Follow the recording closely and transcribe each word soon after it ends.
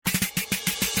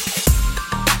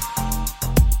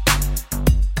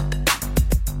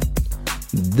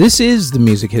This is the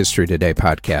Music History Today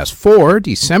podcast for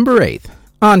December 8th.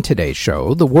 On today's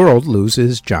show, the world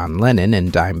loses John Lennon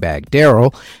and Dimebag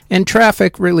Darrell, and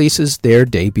Traffic releases their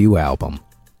debut album.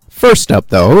 First up,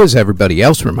 though, as everybody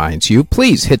else reminds you,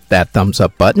 please hit that thumbs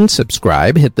up button,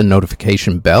 subscribe, hit the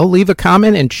notification bell, leave a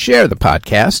comment, and share the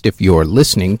podcast if you're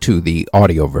listening to the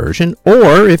audio version,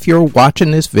 or if you're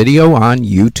watching this video on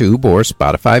YouTube or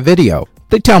Spotify video.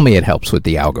 They tell me it helps with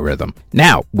the algorithm.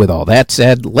 Now, with all that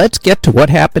said, let's get to what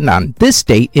happened on this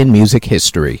date in music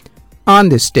history. On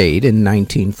this date in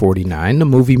 1949, the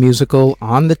movie musical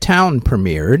On the Town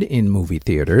premiered in movie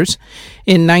theaters.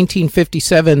 In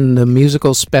 1957, the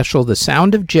musical special The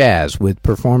Sound of Jazz, with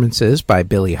performances by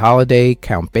Billie Holiday,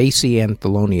 Count Basie, and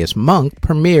Thelonious Monk,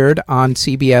 premiered on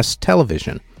CBS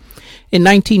television. In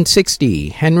 1960,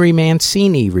 Henry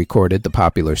Mancini recorded the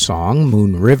popular song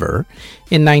Moon River.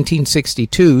 In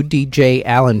 1962, DJ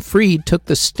Alan Freed took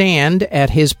the stand at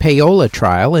his payola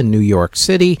trial in New York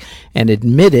City and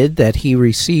admitted that he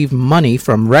received money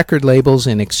from record labels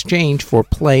in exchange for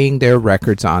playing their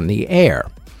records on the air.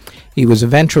 He was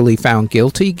eventually found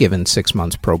guilty, given 6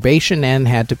 months probation, and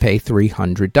had to pay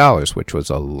 $300, which was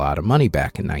a lot of money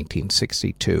back in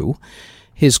 1962.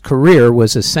 His career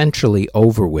was essentially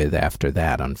over with after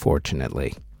that,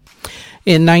 unfortunately.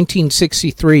 In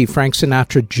 1963, Frank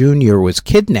Sinatra Jr. was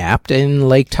kidnapped in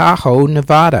Lake Tahoe,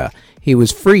 Nevada. He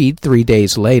was freed 3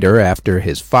 days later after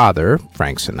his father,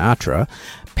 Frank Sinatra,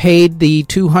 paid the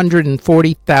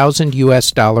 $240,000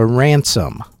 US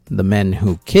ransom. The men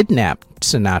who kidnapped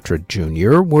Sinatra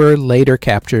Jr. were later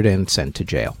captured and sent to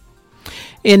jail.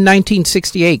 In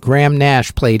 1968, Graham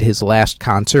Nash played his last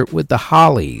concert with the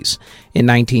Hollies. In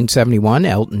 1971,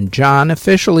 Elton John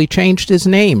officially changed his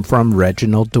name from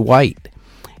Reginald Dwight.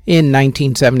 In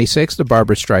 1976, the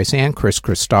Barbra Streisand, Kris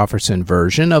Kristofferson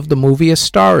version of the movie A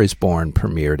Star is Born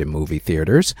premiered in movie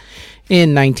theaters.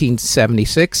 In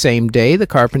 1976, same day, the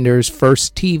Carpenters'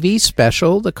 first TV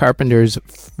special, The Carpenters'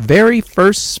 Very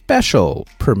First Special,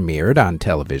 premiered on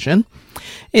television.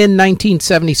 In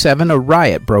 1977, a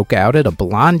riot broke out at a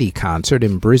Blondie concert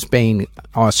in Brisbane,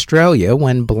 Australia,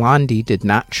 when Blondie did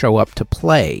not show up to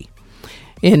play.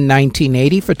 In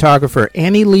 1980, photographer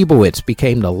Annie Leibovitz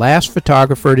became the last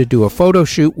photographer to do a photo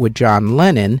shoot with John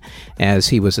Lennon, as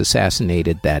he was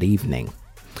assassinated that evening.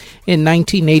 In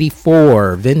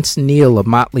 1984, Vince Neil of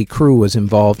Motley Crue was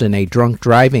involved in a drunk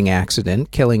driving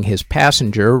accident, killing his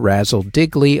passenger, Razzle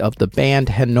Digley, of the band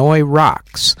Hanoi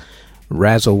Rocks.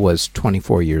 Razzle was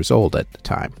 24 years old at the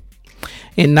time.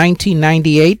 In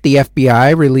 1998, the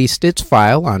FBI released its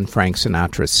file on Frank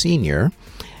Sinatra Sr.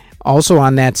 Also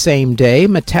on that same day,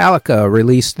 Metallica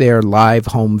released their live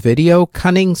home video,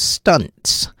 Cunning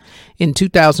Stunts. In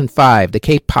 2005, the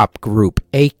K-pop group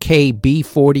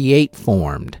AKB48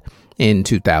 formed. In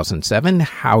 2007,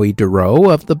 Howie Dorough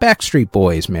of the Backstreet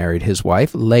Boys married his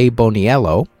wife, Leigh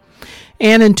Bonniello.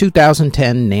 And in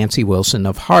 2010, Nancy Wilson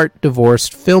of Heart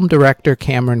divorced film director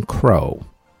Cameron Crowe.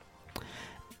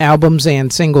 Albums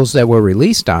and singles that were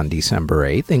released on December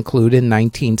 8th include in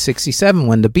 1967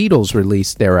 when the Beatles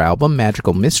released their album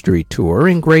Magical Mystery Tour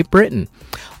in Great Britain.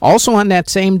 Also on that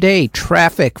same day,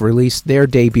 Traffic released their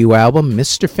debut album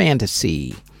Mr.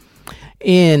 Fantasy.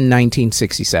 In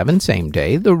 1967, same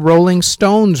day, the Rolling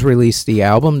Stones released the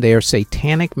album Their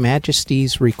Satanic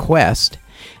Majesty's Request.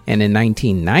 And in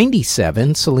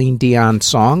 1997, Celine Dion's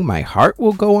song My Heart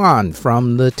Will Go On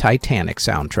from the Titanic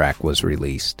soundtrack was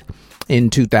released.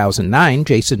 In 2009,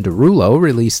 Jason Derulo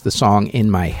released the song In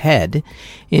My Head.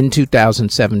 In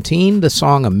 2017, the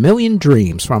song A Million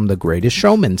Dreams from the Greatest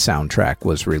Showman soundtrack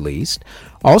was released.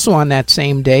 Also on that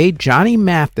same day, Johnny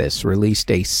Mathis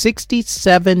released a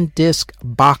 67-disc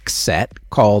box set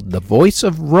called The Voice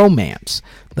of Romance,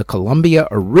 the Columbia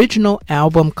Original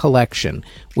Album Collection,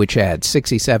 which had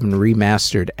 67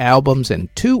 remastered albums and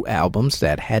 2 albums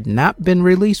that had not been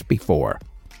released before.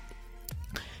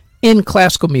 In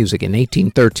classical music, in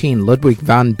 1813, Ludwig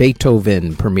van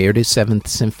Beethoven premiered his 7th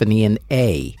Symphony in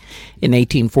A. In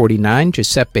 1849,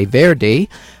 Giuseppe Verdi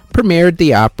premiered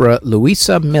the opera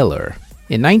Luisa Miller.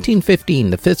 In 1915,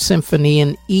 the 5th Symphony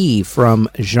in E from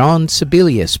Jean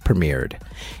Sibelius premiered.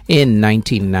 In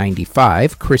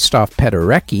 1995, Krzysztof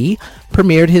Penderecki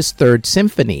premiered his 3rd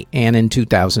Symphony, and in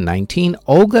 2019,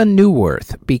 Olga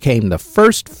Neuwirth became the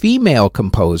first female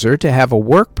composer to have a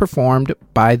work performed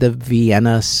by the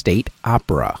Vienna State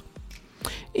Opera.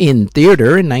 In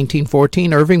theater, in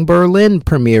 1914, Irving Berlin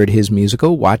premiered his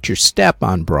musical Watch Your Step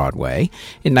on Broadway.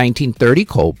 In 1930,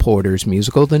 Cole Porter's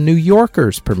musical The New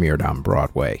Yorkers premiered on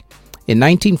Broadway. In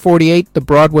 1948, the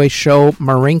Broadway show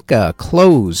Marinka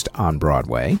closed on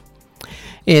Broadway.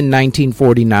 In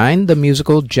 1949, the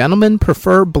musical Gentlemen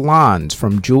Prefer Blondes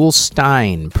from Jules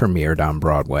Stein premiered on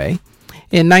Broadway.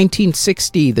 In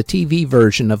 1960, the TV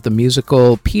version of the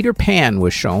musical Peter Pan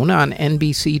was shown on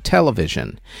NBC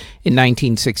television. In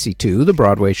 1962, the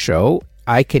Broadway show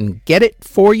I Can Get It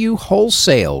For You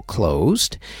Wholesale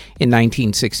closed. In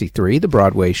 1963, the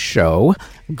Broadway show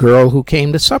Girl Who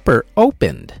Came to Supper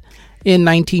opened. In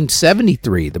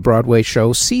 1973, the Broadway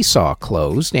show Seesaw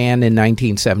closed, and in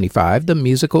 1975, the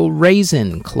musical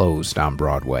Raisin closed on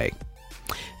Broadway.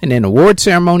 And in award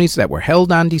ceremonies that were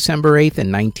held on December 8th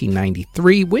in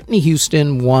 1993, Whitney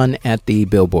Houston won at the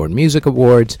Billboard Music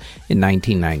Awards. In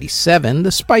 1997,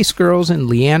 the Spice Girls and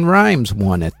LeAnn Rimes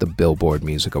won at the Billboard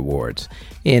Music Awards.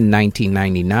 In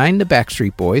 1999, the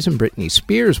Backstreet Boys and Britney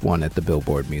Spears won at the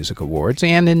Billboard Music Awards.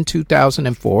 And in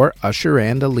 2004, Usher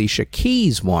and Alicia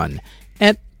Keys won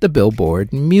at the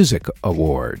Billboard Music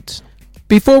Awards.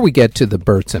 Before we get to the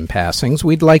births and passings,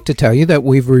 we'd like to tell you that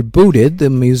we've rebooted the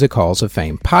Music Halls of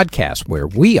Fame podcast, where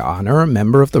we honor a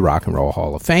member of the Rock and Roll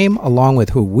Hall of Fame, along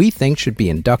with who we think should be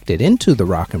inducted into the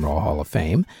Rock and Roll Hall of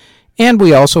Fame, and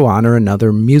we also honor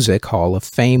another Music Hall of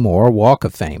Fame or Walk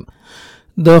of Fame.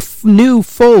 The new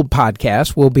full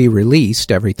podcast will be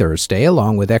released every Thursday,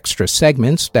 along with extra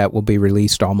segments that will be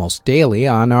released almost daily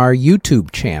on our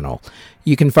YouTube channel.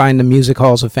 You can find the Music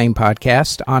Halls of Fame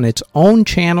podcast on its own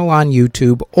channel on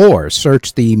YouTube, or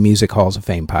search the Music Halls of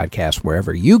Fame podcast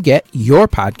wherever you get your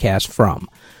podcast from.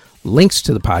 Links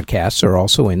to the podcasts are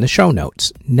also in the show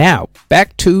notes. Now,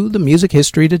 back to the Music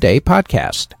History Today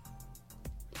podcast.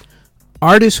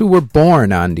 Artists who were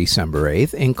born on December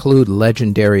 8th include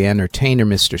legendary entertainer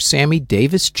Mr. Sammy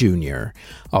Davis Jr.,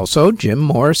 also Jim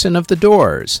Morrison of The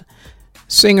Doors,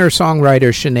 singer-songwriter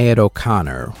Sinead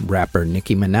O'Connor, rapper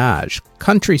Nicki Minaj,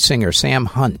 country singer Sam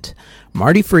Hunt,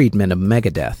 Marty Friedman of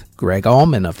Megadeth, Greg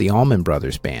Allman of the Allman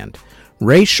Brothers Band,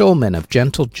 Ray Shulman of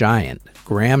Gentle Giant,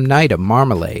 Graham Knight of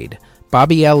Marmalade,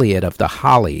 Bobby Elliott of The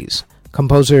Hollies,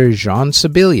 composer Jean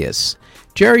Sibelius,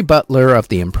 Jerry Butler of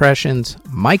The Impressions,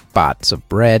 Mike Botts of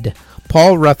Bread,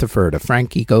 Paul Rutherford of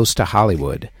Frankie Goes to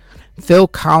Hollywood, Phil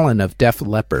Collen of Def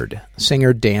Leppard,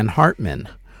 singer Dan Hartman,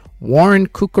 Warren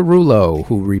Cucurullo,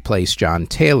 who replaced John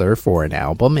Taylor for an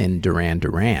album in Duran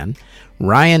Duran,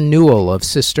 Ryan Newell of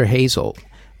Sister Hazel,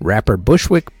 rapper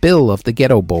Bushwick Bill of the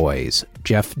Ghetto Boys,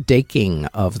 Jeff Daking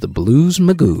of the Blues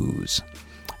Magoos,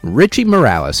 Richie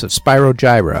Morales of Spyro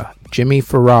Gyra, Jimmy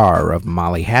Farrar of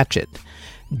Molly Hatchet,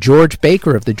 George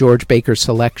Baker of the George Baker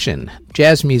Selection,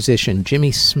 jazz musician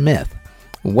Jimmy Smith,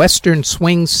 Western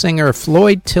swing singer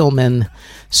Floyd Tillman,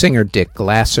 singer Dick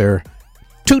Glasser,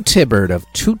 Toots Hibbert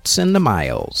of Toots and the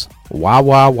Miles,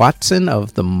 Wah-Wah Watson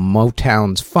of the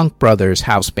Motown's Funk Brothers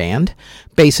House Band,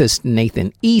 bassist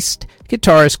Nathan East,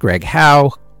 guitarist Greg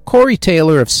Howe, Corey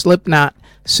Taylor of Slipknot,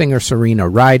 singer Serena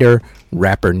Ryder,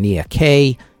 rapper Nia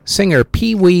Kay, singer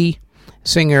Pee Wee,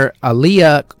 singer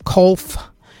Aaliyah Kolf,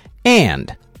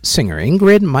 and singer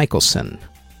Ingrid Michaelson.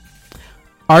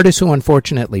 Artists who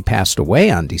unfortunately passed away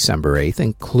on December 8th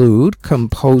include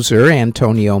composer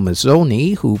Antonio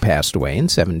Mazzoni, who passed away in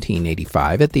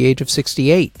 1785 at the age of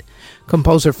 68.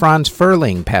 Composer Franz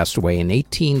Furling passed away in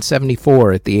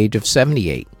 1874 at the age of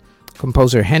 78.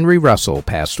 Composer Henry Russell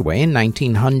passed away in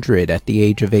 1900 at the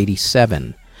age of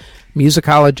 87.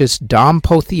 Musicologist Dom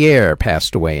Pothier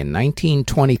passed away in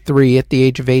 1923 at the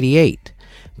age of 88.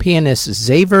 Pianist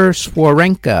Xaver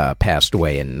Swarenka passed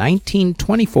away in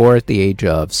 1924 at the age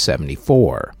of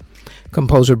 74.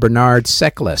 Composer Bernard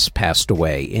Sekles passed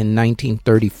away in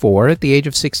 1934 at the age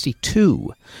of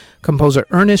 62. Composer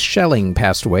Ernest Schelling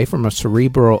passed away from a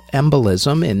cerebral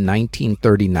embolism in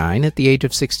 1939 at the age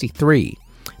of 63.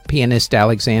 Pianist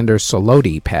Alexander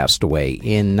Soloti passed away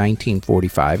in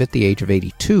 1945 at the age of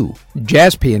 82.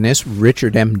 Jazz pianist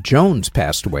Richard M. Jones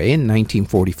passed away in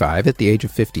 1945 at the age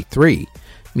of 53.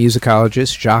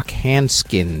 Musicologist Jacques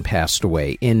Hanskin passed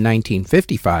away in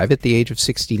 1955 at the age of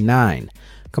 69.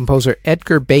 Composer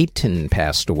Edgar Bayton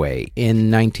passed away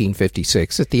in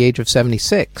 1956 at the age of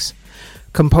 76.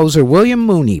 Composer William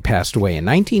Mooney passed away in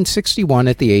 1961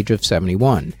 at the age of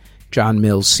 71. John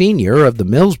Mills Sr. of the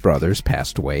Mills Brothers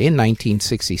passed away in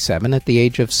 1967 at the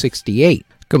age of 68.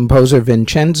 Composer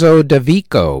Vincenzo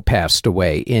Davico passed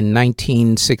away in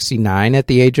 1969 at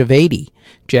the age of 80.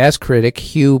 Jazz critic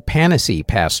Hugh Panessy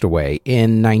passed away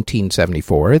in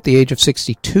 1974 at the age of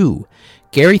 62.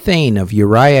 Gary Thane of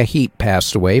Uriah Heep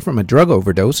passed away from a drug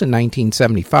overdose in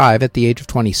 1975 at the age of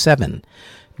 27.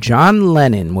 John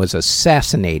Lennon was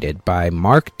assassinated by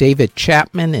Mark David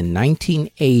Chapman in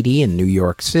 1980 in New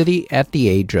York City at the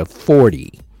age of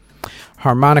 40.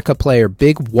 Harmonica player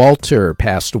Big Walter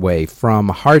passed away from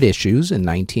heart issues in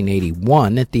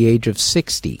 1981 at the age of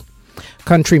 60.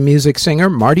 Country music singer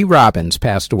Marty Robbins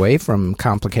passed away from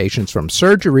complications from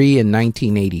surgery in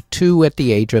 1982 at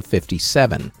the age of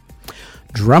 57.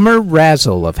 Drummer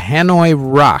Razzle of Hanoi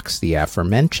Rocks, the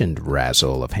aforementioned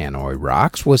Razzle of Hanoi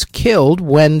Rocks, was killed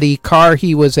when the car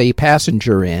he was a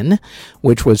passenger in,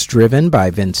 which was driven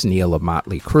by Vince Neil of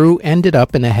Motley Crue, ended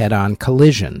up in a head-on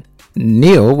collision.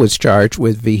 Neil was charged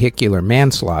with vehicular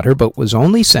manslaughter, but was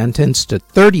only sentenced to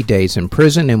 30 days in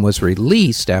prison and was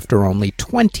released after only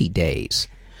 20 days.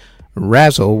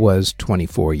 Razzle was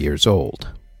 24 years old.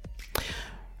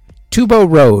 Tubo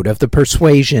Road of the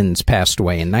Persuasions passed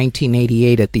away in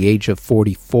 1988 at the age of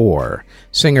 44.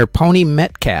 Singer Pony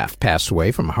Metcalf passed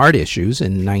away from heart issues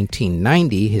in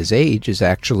 1990. His age is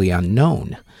actually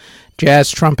unknown.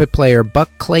 Jazz trumpet player Buck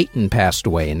Clayton passed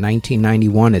away in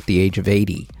 1991 at the age of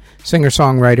 80.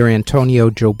 Singer-songwriter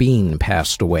Antonio Jobim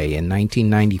passed away in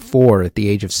 1994 at the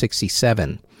age of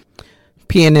 67.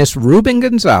 Pianist Ruben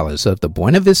Gonzalez of the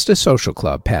Buena Vista Social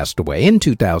Club passed away in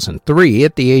 2003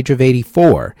 at the age of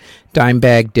 84.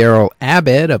 Dimebag Darrell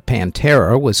Abbott of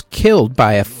Pantera was killed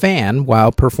by a fan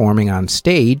while performing on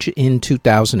stage in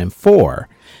 2004.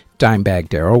 Dimebag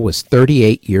Darrell was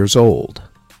 38 years old.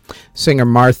 Singer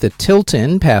Martha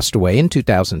Tilton passed away in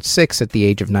 2006 at the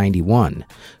age of 91.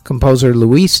 Composer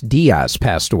Luis Diaz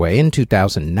passed away in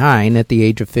 2009 at the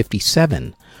age of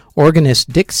 57.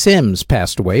 Organist Dick Sims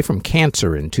passed away from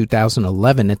cancer in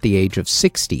 2011 at the age of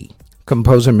 60.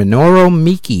 Composer Minoru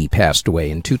Miki passed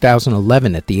away in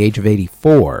 2011 at the age of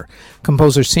 84.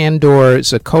 Composer Sandor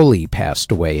Zaccoli passed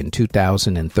away in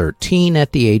 2013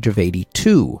 at the age of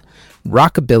 82.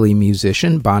 Rockabilly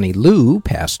musician Bonnie Lou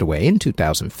passed away in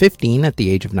 2015 at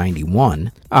the age of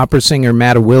 91. Opera singer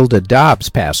Matawilda Dobbs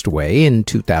passed away in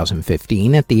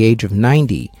 2015 at the age of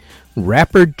 90.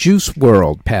 Rapper Juice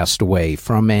WRLD passed away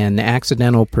from an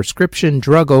accidental prescription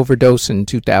drug overdose in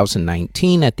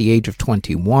 2019 at the age of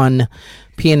 21.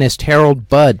 Pianist Harold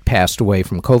Budd passed away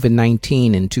from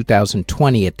COVID-19 in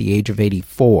 2020 at the age of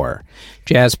 84.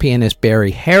 Jazz pianist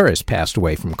Barry Harris passed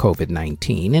away from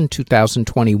COVID-19 in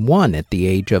 2021 at the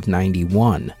age of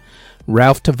 91.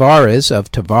 Ralph Tavares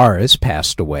of Tavares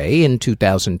passed away in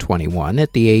 2021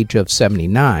 at the age of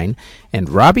 79, and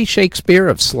Robbie Shakespeare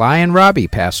of Sly and Robbie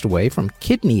passed away from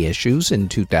kidney issues in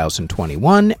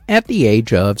 2021 at the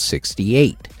age of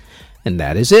 68. And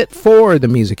that is it for the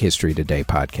Music History Today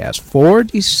podcast for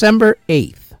December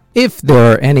 8th. If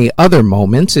there are any other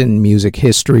moments in music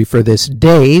history for this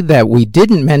day that we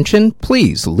didn't mention,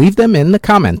 please leave them in the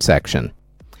comment section.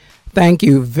 Thank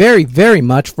you very, very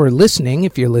much for listening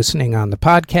if you're listening on the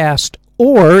podcast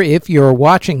or if you're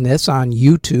watching this on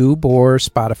YouTube or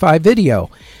Spotify video.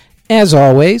 As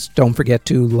always, don't forget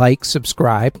to like,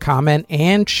 subscribe, comment,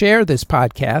 and share this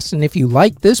podcast. And if you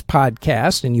like this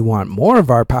podcast and you want more of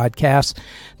our podcasts,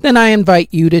 then I invite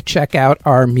you to check out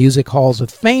our Music Halls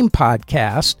of Fame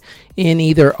podcast in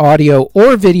either audio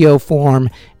or video form.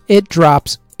 It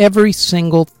drops every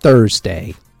single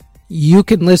Thursday. You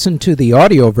can listen to the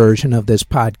audio version of this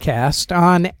podcast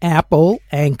on Apple,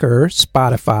 Anchor,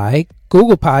 Spotify,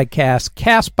 Google Podcasts,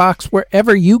 CastBox,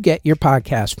 wherever you get your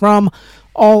podcast from,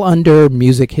 all under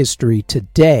Music History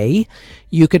Today.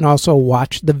 You can also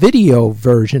watch the video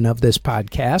version of this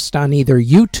podcast on either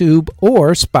YouTube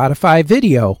or Spotify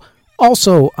video,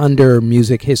 also under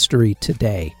Music History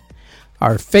Today.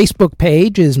 Our Facebook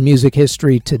page is Music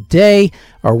History Today.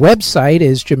 Our website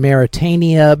is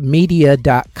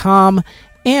JamaritaniaMedia.com.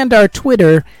 And our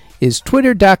Twitter is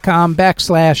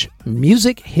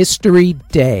twitter.com/Music History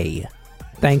Day.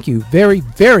 Thank you very,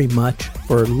 very much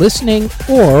for listening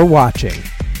or watching.